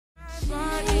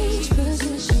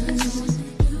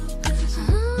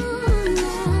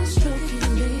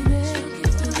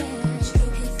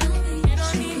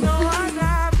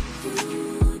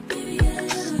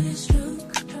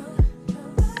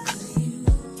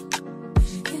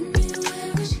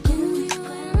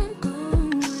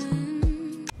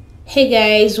Hey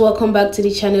guys, welcome back to the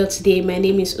channel. Today my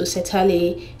name is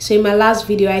Osetale. So in my last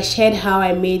video I shared how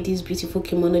I made this beautiful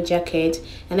kimono jacket,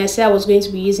 and I said I was going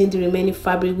to be using the remaining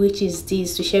fabric, which is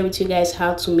this, to share with you guys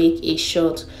how to make a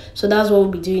short. So that's what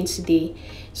we'll be doing today.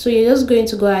 So you're just going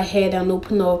to go ahead and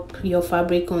open up your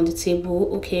fabric on the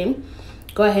table. Okay,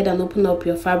 go ahead and open up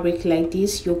your fabric like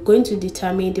this. You're going to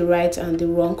determine the right and the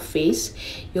wrong face.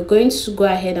 You're going to go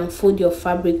ahead and fold your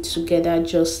fabric together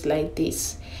just like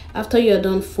this. After you're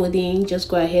done folding, just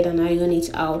go ahead and iron it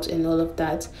out and all of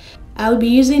that. I'll be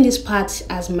using this part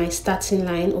as my starting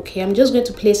line. Okay, I'm just going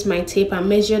to place my tape and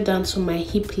measure down to my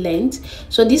hip length.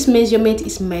 So this measurement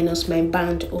is minus my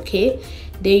band. Okay,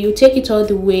 then you take it all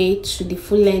the way to the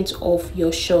full length of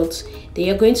your short. Then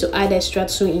you're going to add extra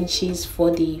 2 inches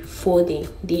for the folding,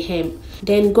 the hem.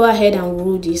 Then go ahead and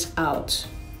rule this out.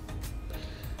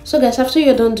 So guys, after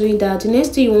you're done doing that, the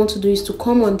next thing you want to do is to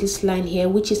come on this line here,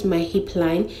 which is my hip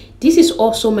line. This is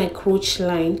also my crotch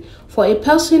line. For a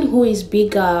person who is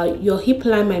bigger, your hip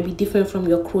line might be different from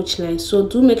your crotch line, so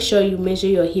do make sure you measure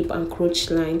your hip and crotch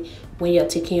line when you're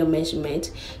taking your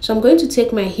measurement. So I'm going to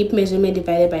take my hip measurement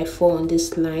divided by 4 on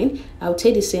this line. I'll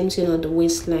take the same thing on the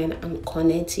waistline and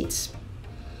connect it.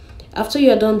 After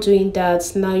you're done doing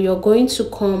that, now you're going to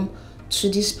come to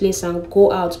this place and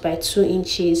go out by 2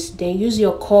 inches. Then use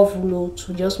your curve rule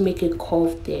to just make a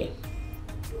curve there.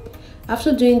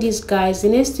 After doing this, guys, the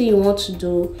next thing you want to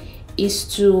do is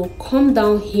to come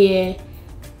down here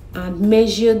and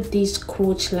measure this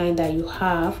crotch line that you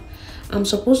have. I'm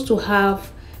supposed to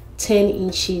have 10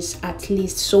 inches at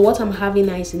least, so what I'm having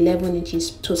now is 11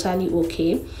 inches, totally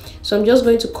okay. So I'm just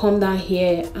going to come down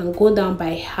here and go down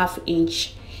by ½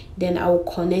 inch. Then I will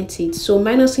connect it. So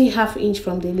minusing ½ inch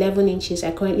from the 11 inches,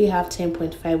 I currently have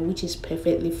 10.5, which is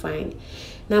perfectly fine.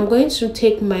 Now I'm going to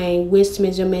take my waist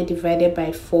measurement divided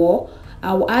by 4.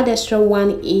 I will add extra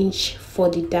 1 inch for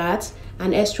the dart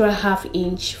and extra ½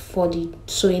 inch for the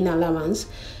sewing allowance.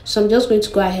 So I'm just going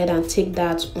to go ahead and take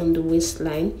that on the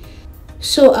waistline.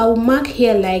 So I will mark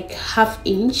here like ½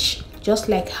 inch, just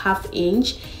like ½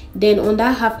 inch. Then on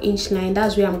that ½ inch line,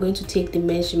 that's where I'm going to take the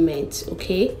measurement.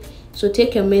 Okay, so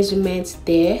take your measurement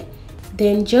there,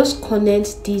 then just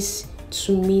connect this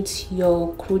to meet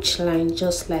your crotch line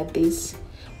just like this.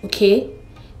 Okay,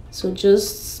 so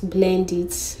just blend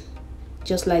it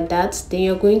just like that. Then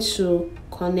you're going to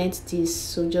connect this,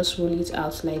 so just roll it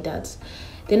out like that.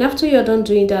 Then after you're done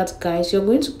doing that, guys, you're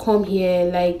going to come here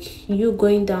like you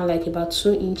going down like about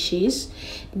 2 inches.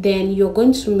 Then you're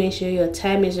going to measure your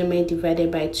thigh measurement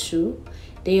divided by 2.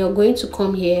 Then you're going to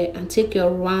come here and take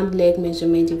your round leg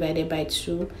measurement divided by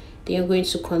 2. Then you're going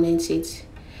to connect it.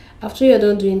 After you're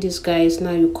done doing this, guys,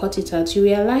 now you cut it out. You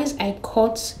realize I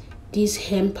cut this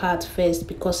hem part first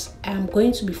because I'm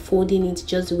going to be folding it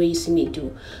just the way you see me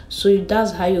do. So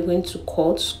that's how you're going to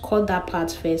cut that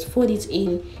part first, fold it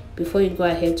in before you go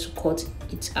ahead to cut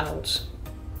it out.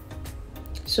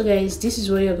 So guys, this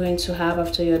is what you're going to have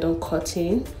after you're done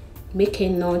cutting. Make a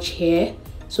notch here.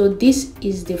 So this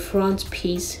is the front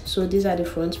piece. So these are the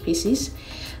front pieces.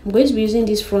 I'm going to be using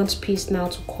this front piece now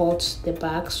to cut the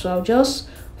back. So I'll just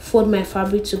fold my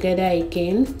fabric together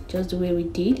again, just the way we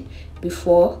did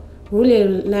before. Roll a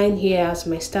line here as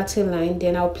my starting line.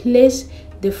 Then I'll place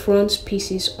the front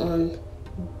pieces on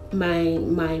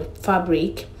my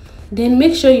fabric. Then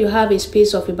make sure you have a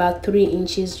space of about 3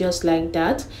 inches, just like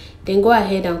that. Then go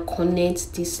ahead and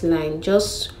connect this line.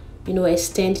 Just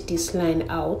extend this line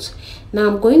out. Now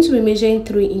I'm going to be measuring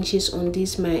 3 inches on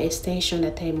this my extension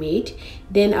that I made.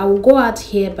 Then I will go out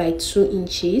here by 2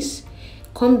 inches,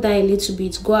 come down a little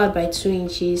bit, go out by 2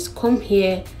 inches, come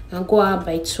here and go out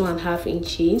by 2.5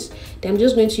 inches. Then I'm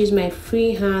just going to use my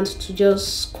free hand to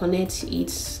just connect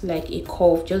it like a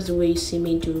curve, just the way you see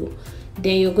me do.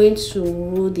 Then you're going to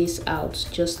roll this out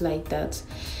just like that.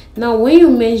 Now when you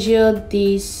measure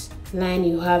this line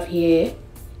you have here,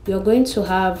 you're going to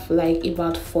have like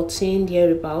about 14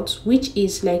 thereabouts, which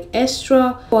is like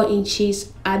extra 4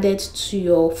 inches added to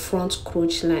your front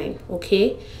crotch line.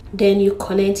 Okay, then you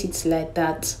connect it like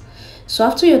that. So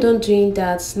after you're done doing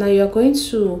that, now you're going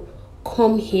to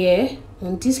come here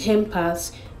on this hem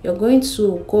part. You're going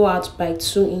to go out by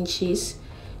 2 inches,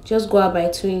 just go out by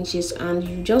 2 inches, and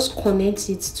you just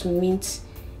connect it to meet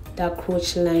that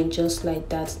crotch line just like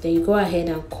that. Then you go ahead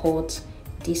and cut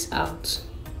this out.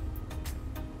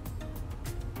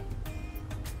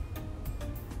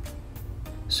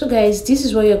 So guys, this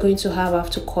is what you're going to have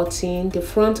after cutting. The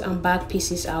front and back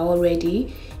pieces are all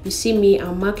ready. You see me,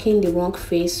 I'm marking the wrong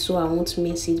face so I won't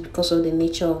miss it because of the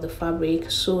nature of the fabric.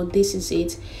 So this is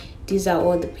it. these are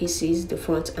all the pieces, the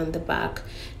front and the back.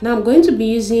 Now I'm going to be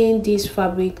using this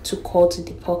fabric to cut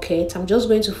the pocket. I'm just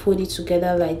going to fold it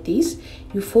together like this.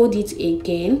 You fold it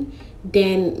again,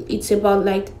 then it's about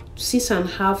like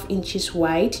 6.5 inches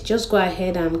wide. Just go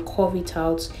ahead and curve it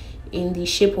out in the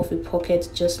shape of a pocket,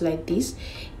 just like this.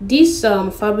 This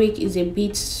fabric is a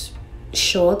bit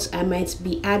short. I might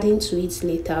be adding to it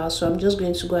later, so I'm just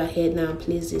going to go ahead now and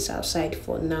place this outside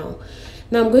for now.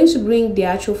 Now I'm going to bring the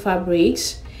actual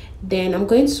fabrics, then I'm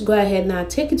going to go ahead now,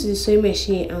 take it to the sewing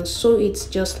machine and sew it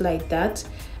just like that.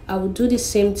 I will do the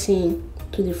same thing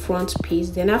to the front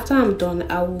piece. Then after I'm done,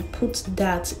 I will put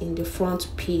that in the front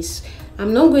piece.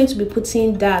 I'm not going to be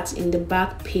putting that in the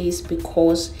back piece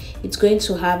because it's going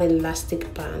to have an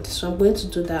elastic band, so I'm going to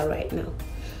do that right now.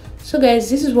 So guys,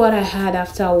 this is what I had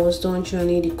after I was done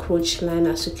joining the crochet line.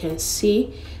 As you can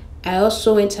see, I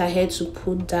also went ahead to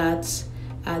put that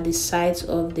at the sides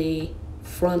of the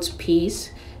front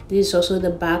piece. This is also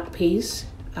the back piece.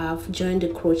 I've joined the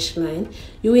crochet line.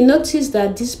 You will notice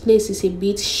that this place is a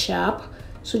bit sharp,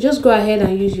 so just go ahead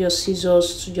and use your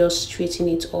scissors to just straighten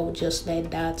it up just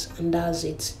like that, and that's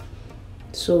it.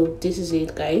 So this is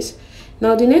it, guys.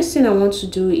 Now the next thing I want to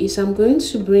do is I'm going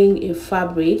to bring a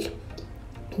fabric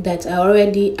that I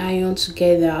already ironed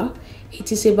together.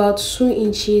 It is about 2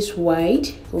 inches wide.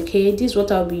 Okay, this is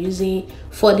what I'll be using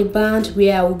for the band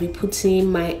where I will be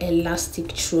putting my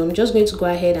elastic through. I'm just going to go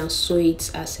ahead and sew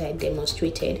it as I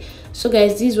demonstrated. So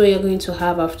guys, this is what you're going to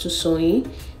have after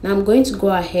sewing. Now I'm going to go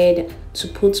ahead to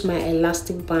put my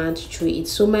elastic band through it.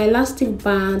 So my elastic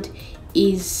band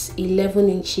is 11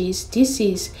 inches. This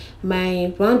is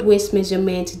my round waist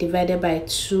measurement divided by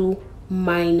 2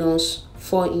 minus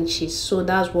 4 inches. So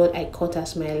that's what I cut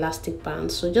as my elastic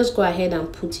band. So just go ahead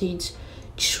and put it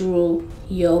through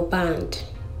your band.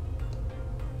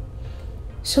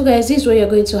 So guys, this is what you're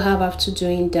going to have after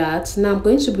doing that. Now I'm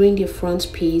going to bring the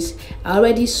front piece. I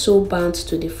already sew bands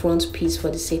to the front piece for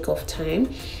the sake of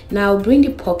time. Now I'll bring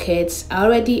the pockets. I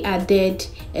already added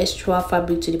extra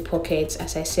fabric to the pockets.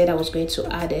 As I said, I was going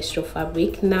to add extra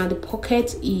fabric. Now the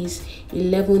pocket is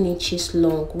 11 inches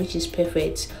long, which is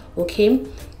perfect. Okay,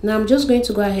 now I'm just going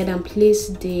to go ahead and place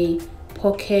the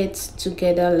pockets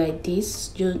together like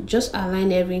this. You just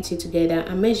align everything together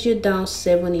and measure down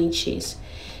 7 inches.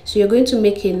 So you're going to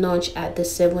make a notch at the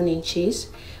 7 inches.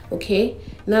 Okay,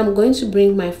 now I'm going to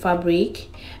bring my fabric.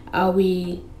 I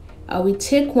will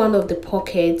take one of the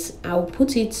pockets. I'll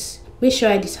put it, make sure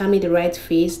I determine the right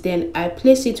face, then I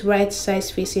place it right sides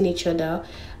facing each other.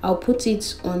 I'll put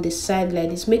it on the side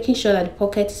like this, making sure that the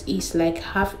pocket is like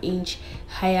 ½ inch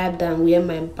higher than where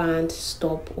my band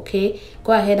stop. Okay,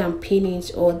 go ahead and pin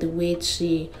it all the way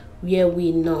to where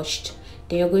we notched.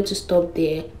 Then you're going to stop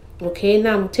there. Okay,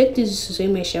 now I'm take this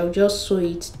sewing machine. I'll just sew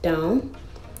it down.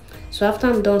 So after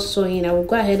I'm done sewing, I will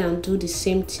go ahead and do the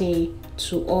same thing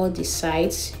to all the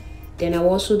sides. Then I'll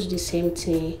also do the same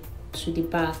thing to the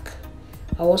back.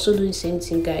 I'll also do the same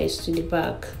thing, guys, to the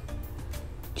back,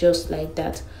 just like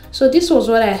that. So this was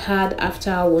what I had after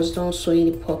I was done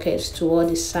sewing the pockets to all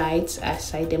the sides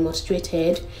as I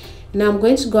demonstrated. Now I'm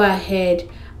going to go ahead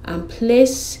and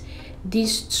place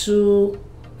these two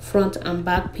front and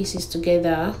back pieces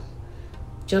together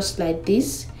just like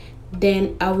this.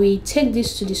 Then I will take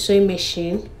this to the sewing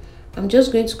machine. I'm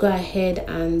just going to go ahead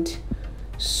and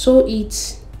sew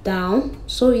it down.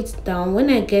 When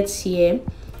I get here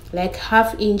like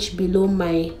 ½ inch below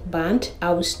my band,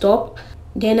 I will stop.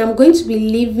 Then I'm going to be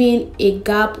leaving a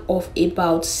gap of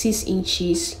about 6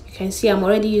 inches. You can see I'm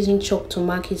already using chalk to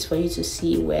mark it for you to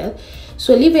see well.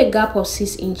 So leave a gap of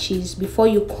 6 inches before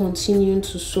you continue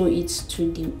to sew it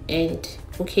to the end.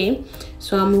 Okay,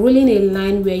 so I'm ruling a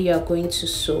line where you are going to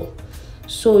sew.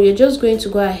 So you're just going to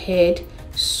go ahead,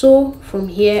 sew from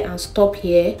here and stop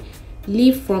here,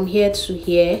 leave from here to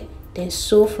here, then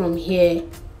sew from here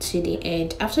to the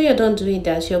end. After you're done doing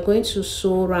that, you're going to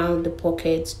sew around the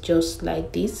pocket just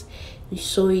like this. You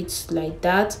sew it like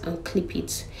that and clip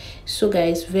it. So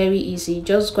guys, very easy.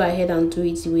 Just go ahead and do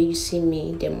it the way you see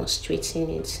me demonstrating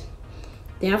it.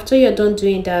 Then after you're done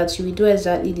doing that, you will do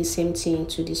exactly the same thing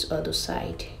to this other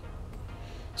side.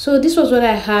 So this was what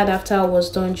I had after I was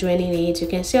done joining it. You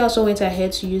can see I also went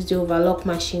ahead to use the overlock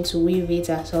machine to weave it,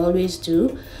 as I always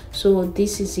do. So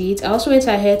this is it. I also went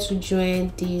ahead to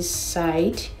join this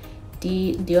side,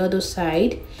 the other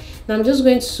side. Now I'm just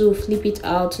going to flip it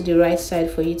out to the right side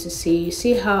for you to see. You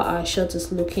see how our shirt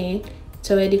is looking.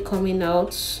 It's already coming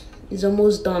out. It's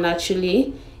almost done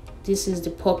actually. This is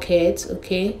the pocket.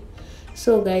 Okay,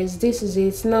 So guys, this is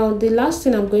it. Now the last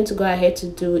thing I'm going to go ahead to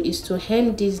do is to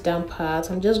hem this down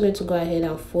part. I'm just going to go ahead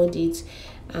and fold it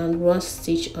and run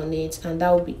stitch on it, and that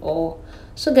will be all.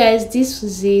 So guys, this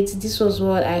was it. This was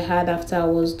what I had after I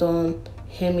was done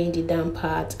hemming the down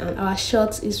part, and our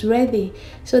short is ready.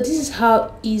 So this is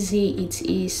how easy it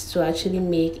is to actually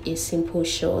make a simple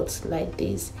short like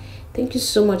this. Thank you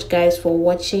so much guys for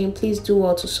watching. Please do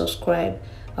well to subscribe.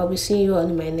 I'll be seeing you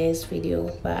on my next video.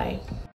 Bye.